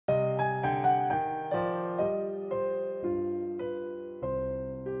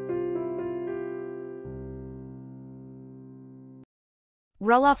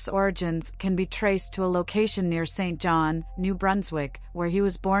Rulloff's origins can be traced to a location near St. John, New Brunswick, where he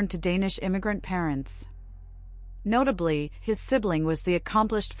was born to Danish immigrant parents. Notably, his sibling was the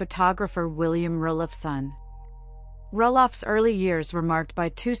accomplished photographer William Rulloff's son. Rulloff's early years were marked by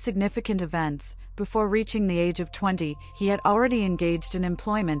two significant events. Before reaching the age of 20, he had already engaged in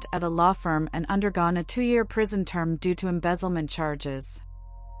employment at a law firm and undergone a 2-year prison term due to embezzlement charges.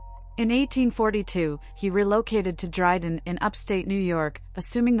 In 1842, he relocated to Dryden in upstate New York,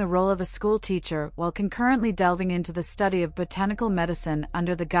 assuming the role of a school teacher while concurrently delving into the study of botanical medicine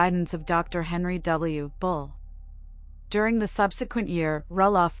under the guidance of Dr. Henry W. Bull. During the subsequent year,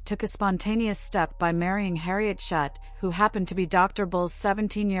 Rulloff took a spontaneous step by marrying Harriet Shutt, who happened to be Dr. Bull's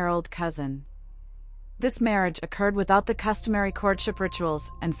 17-year-old cousin. This marriage occurred without the customary courtship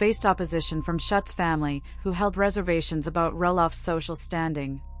rituals and faced opposition from Shutt's family, who held reservations about Rulloff's social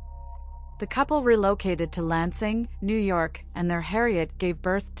standing. The couple relocated to Lansing, New York, and their Harriet gave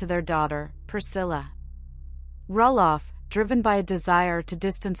birth to their daughter, Priscilla. Rulloff, driven by a desire to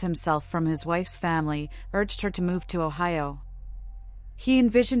distance himself from his wife's family, urged her to move to Ohio. He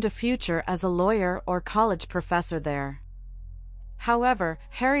envisioned a future as a lawyer or college professor there. However,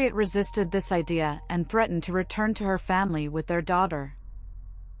 Harriet resisted this idea and threatened to return to her family with their daughter.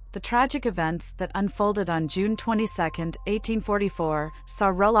 The tragic events that unfolded on June 22, 1844, saw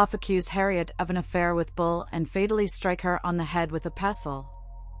Rulloff accuse Harriet of an affair with Bull and fatally strike her on the head with a pestle.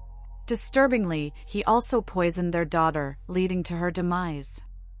 Disturbingly, he also poisoned their daughter, leading to her demise.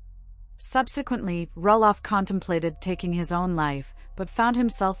 Subsequently, Rulloff contemplated taking his own life, but found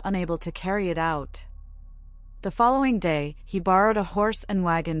himself unable to carry it out. The following day, he borrowed a horse and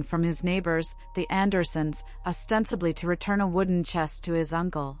wagon from his neighbors, the Andersons, ostensibly to return a wooden chest to his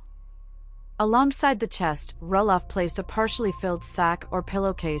uncle. Alongside the chest, Rulloff placed a partially filled sack or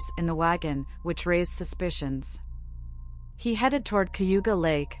pillowcase in the wagon, which raised suspicions. He headed toward Cayuga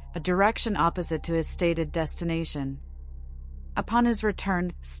Lake, a direction opposite to his stated destination. Upon his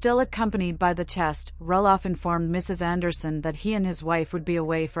return, still accompanied by the chest, Rulloff informed Mrs. Anderson that he and his wife would be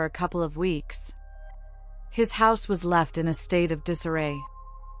away for a couple of weeks. His house was left in a state of disarray.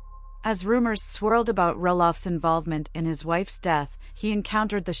 As rumors swirled about Rulloff's involvement in his wife's death, he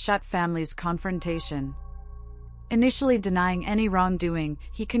encountered the Shutt family's confrontation. Initially denying any wrongdoing,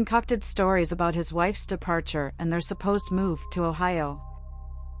 he concocted stories about his wife's departure and their supposed move to Ohio.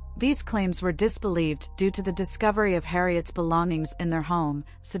 These claims were disbelieved due to the discovery of Harriet's belongings in their home,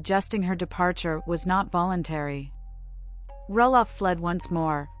 suggesting her departure was not voluntary. Rulloff fled once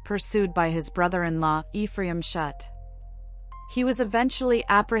more, pursued by his brother-in-law, Ephraim Shutt. He was eventually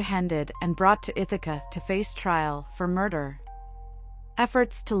apprehended and brought to Ithaca to face trial for murder.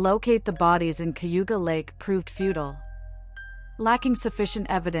 Efforts to locate the bodies in Cayuga Lake proved futile. Lacking sufficient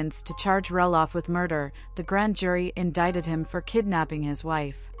evidence to charge Rulloff with murder, the grand jury indicted him for kidnapping his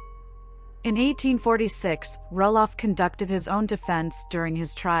wife. In 1846, Rulloff conducted his own defense during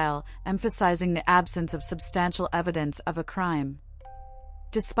his trial, emphasizing the absence of substantial evidence of a crime.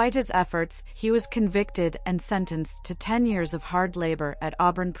 Despite his efforts, he was convicted and sentenced to 10 years of hard labor at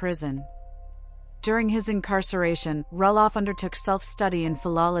Auburn Prison. During his incarceration, Rulloff undertook self-study in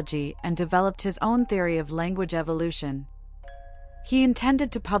philology and developed his own theory of language evolution. He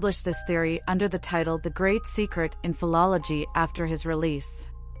intended to publish this theory under the title The Great Secret in Philology after his release.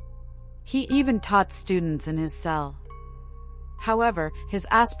 He even taught students in his cell. However, his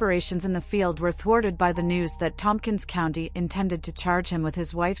aspirations in the field were thwarted by the news that Tompkins County intended to charge him with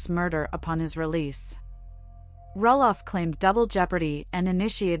his wife's murder upon his release. Rulloff claimed double jeopardy and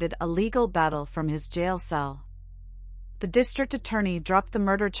initiated a legal battle from his jail cell. The district attorney dropped the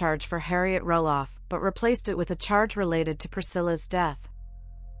murder charge for Harriet Rulloff, but replaced it with a charge related to Priscilla's death.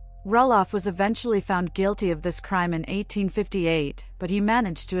 Rulloff was eventually found guilty of this crime in 1858, but he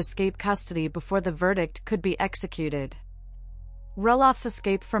managed to escape custody before the verdict could be executed. Rulloff's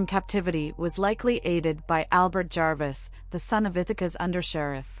escape from captivity was likely aided by Albert Jarvis, the son of Ithaca's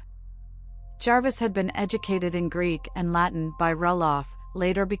undersheriff. Jarvis had been educated in Greek and Latin by Rulloff,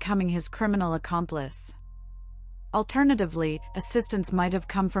 later becoming his criminal accomplice. Alternatively, assistance might have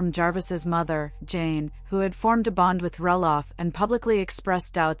come from Jarvis's mother, Jane, who had formed a bond with Rulloff and publicly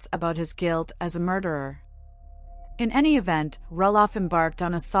expressed doubts about his guilt as a murderer. In any event, Rulloff embarked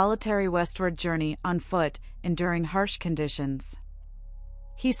on a solitary westward journey on foot, enduring harsh conditions.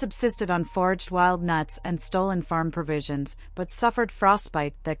 He subsisted on foraged wild nuts and stolen farm provisions, but suffered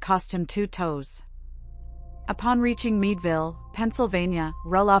frostbite that cost him 2 toes. Upon reaching Meadville, Pennsylvania,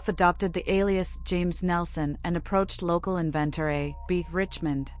 Rulloff adopted the alias James Nelson and approached local inventor A. B.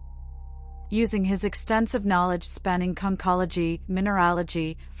 Richmond. Using his extensive knowledge spanning conchology,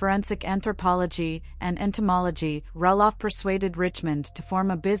 mineralogy, forensic anthropology, and entomology, Rulloff persuaded Richmond to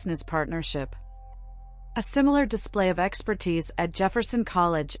form a business partnership. A similar display of expertise at Jefferson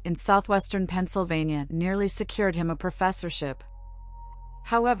College in southwestern Pennsylvania nearly secured him a professorship.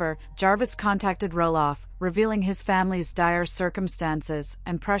 However, Jarvis contacted Rulloff, revealing his family's dire circumstances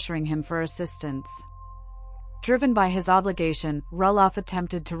and pressuring him for assistance. Driven by his obligation, Rulloff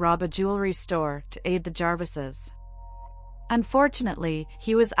attempted to rob a jewelry store to aid the Jarvises. Unfortunately,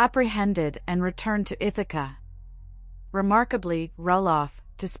 he was apprehended and returned to Ithaca. Remarkably, Rulloff,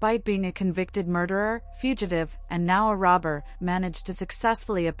 despite being a convicted murderer, fugitive, and now a robber, managed to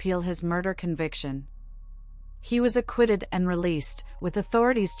successfully appeal his murder conviction. He was acquitted and released, with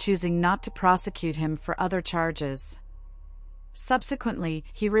authorities choosing not to prosecute him for other charges. Subsequently,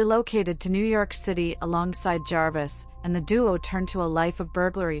 he relocated to New York City alongside Jarvis, and the duo turned to a life of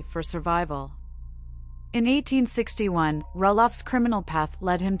burglary for survival. In 1861, Rulloff's criminal path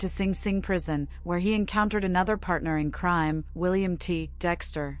led him to Sing Sing Prison, where he encountered another partner in crime, William T.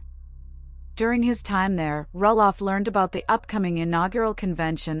 Dexter. During his time there, Rulloff learned about the upcoming inaugural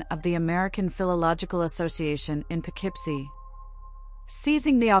convention of the American Philological Association in Poughkeepsie.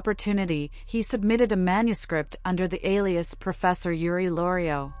 Seizing the opportunity, he submitted a manuscript under the alias Professor Uri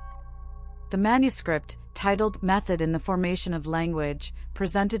Loriot. The manuscript, titled Method in the Formation of Language,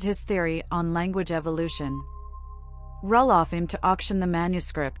 presented his theory on language evolution. Rulloff aimed to auction the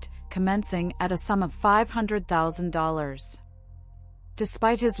manuscript, commencing at a sum of $500,000.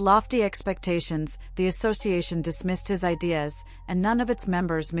 Despite his lofty expectations, the association dismissed his ideas, and none of its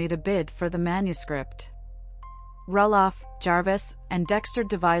members made a bid for the manuscript. Rulloff, Jarvis, and Dexter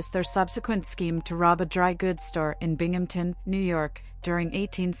devised their subsequent scheme to rob a dry goods store in Binghamton, New York, during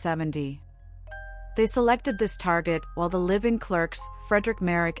 1870. They selected this target while the live-in clerks, Frederick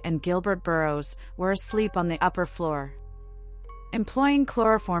Merrick and Gilbert Burroughs, were asleep on the upper floor. Employing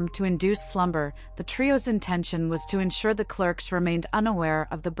chloroform to induce slumber, the trio's intention was to ensure the clerks remained unaware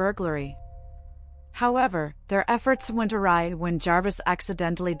of the burglary. However, their efforts went awry when Jarvis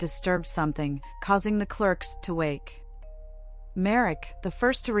accidentally disturbed something, causing the clerks to wake. Merrick, the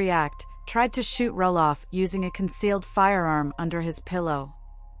first to react, tried to shoot Rulloff using a concealed firearm under his pillow.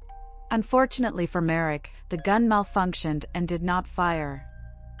 Unfortunately for Merrick, the gun malfunctioned and did not fire.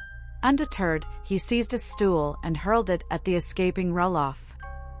 Undeterred, he seized a stool and hurled it at the escaping Rulloff.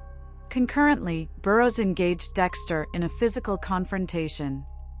 Concurrently, Burroughs engaged Dexter in a physical confrontation.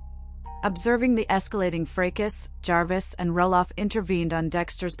 Observing the escalating fracas, Jarvis and Rulloff intervened on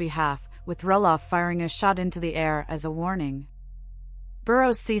Dexter's behalf, with Rulloff firing a shot into the air as a warning.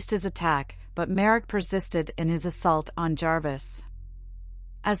 Burroughs ceased his attack, but Merrick persisted in his assault on Jarvis.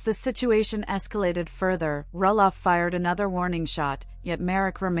 As the situation escalated further, Rulloff fired another warning shot, yet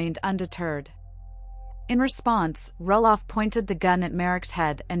Merrick remained undeterred. In response, Rulloff pointed the gun at Merrick's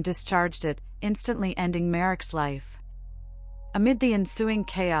head and discharged it, instantly ending Merrick's life. Amid the ensuing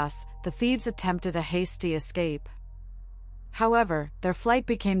chaos, the thieves attempted a hasty escape. However, their flight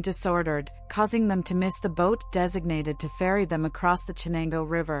became disordered, causing them to miss the boat designated to ferry them across the Chenango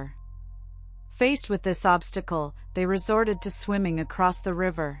River. Faced with this obstacle, they resorted to swimming across the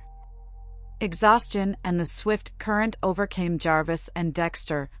river. Exhaustion and the swift current overcame Jarvis and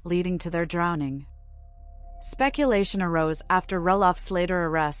Dexter, leading to their drowning. Speculation arose after Rulloff's later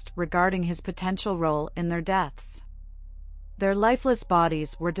arrest regarding his potential role in their deaths. Their lifeless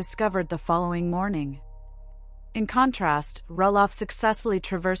bodies were discovered the following morning. In contrast, Rulloff successfully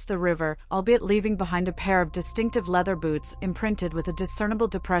traversed the river, albeit leaving behind a pair of distinctive leather boots imprinted with a discernible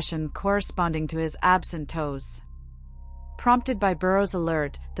depression corresponding to his absent toes. Prompted by Burroughs'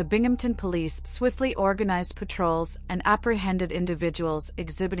 alert, the Binghamton police swiftly organized patrols and apprehended individuals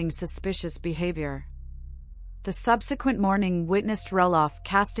exhibiting suspicious behavior. The subsequent morning witnessed Rulloff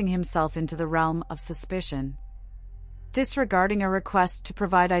casting himself into the realm of suspicion. Disregarding a request to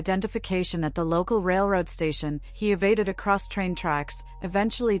provide identification at the local railroad station, he evaded across train tracks,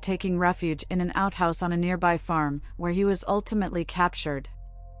 eventually taking refuge in an outhouse on a nearby farm, where he was ultimately captured.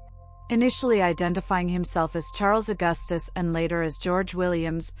 Initially identifying himself as Charles Augustus and later as George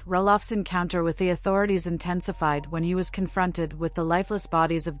Williams, Rulloff's encounter with the authorities intensified when he was confronted with the lifeless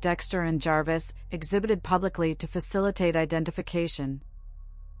bodies of Dexter and Jarvis, exhibited publicly to facilitate identification.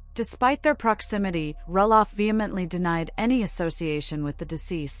 Despite their proximity, Rulloff vehemently denied any association with the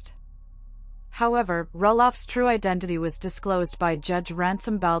deceased. However, Rulloff's true identity was disclosed by Judge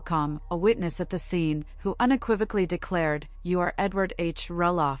Ransom Balcom, a witness at the scene, who unequivocally declared, "You are Edward H.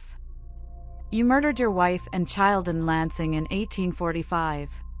 Rulloff. You murdered your wife and child in Lansing in 1845.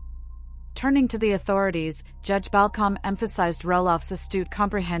 Turning to the authorities, Judge Balcom emphasized Rulloff's astute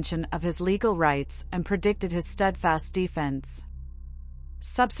comprehension of his legal rights and predicted his steadfast defense.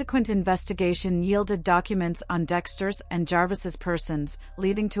 Subsequent investigation yielded documents on Dexter's and Jarvis's persons,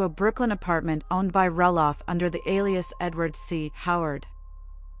 leading to a Brooklyn apartment owned by Rulloff under the alias Edward C. Howard.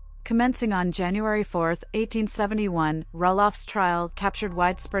 Commencing on January 4, 1871, Rulloff's trial captured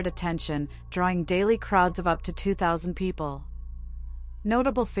widespread attention, drawing daily crowds of up to 2,000 people.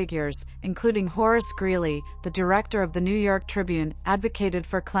 Notable figures, including Horace Greeley, the director of the New York Tribune, advocated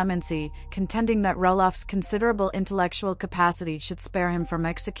for clemency, contending that Rulloff's considerable intellectual capacity should spare him from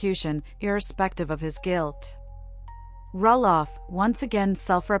execution, irrespective of his guilt. Rulloff, once again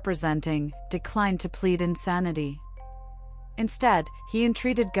self-representing, declined to plead insanity. Instead, he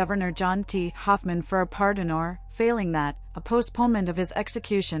entreated Governor John T. Hoffman for a pardon or, failing that, a postponement of his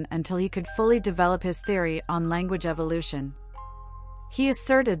execution until he could fully develop his theory on language evolution. He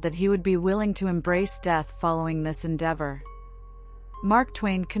asserted that he would be willing to embrace death following this endeavor. Mark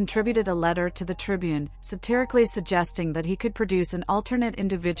Twain contributed a letter to the Tribune, satirically suggesting that he could produce an alternate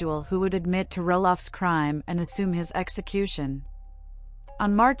individual who would admit to Rulloff's crime and assume his execution.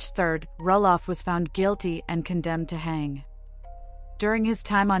 On March 3, Rulloff was found guilty and condemned to hang. During his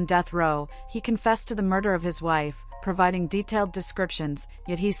time on death row, he confessed to the murder of his wife, providing detailed descriptions,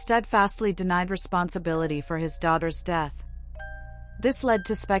 yet he steadfastly denied responsibility for his daughter's death. This led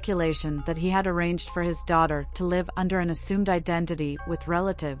to speculation that he had arranged for his daughter to live under an assumed identity with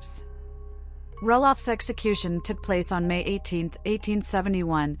relatives. Rulloff's execution took place on May 18,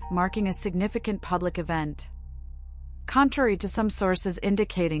 1871, marking a significant public event. Contrary to some sources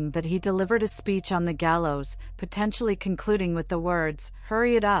indicating that he delivered a speech on the gallows, potentially concluding with the words,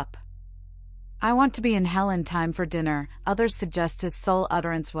 "Hurry it up. I want to be in hell in time for dinner," others suggest his sole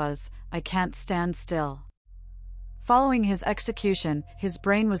utterance was, "I can't stand still." Following his execution, his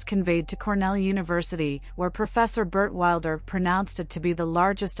brain was conveyed to Cornell University, where Professor Burt Wilder pronounced it to be the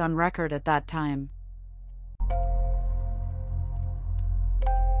largest on record at that time.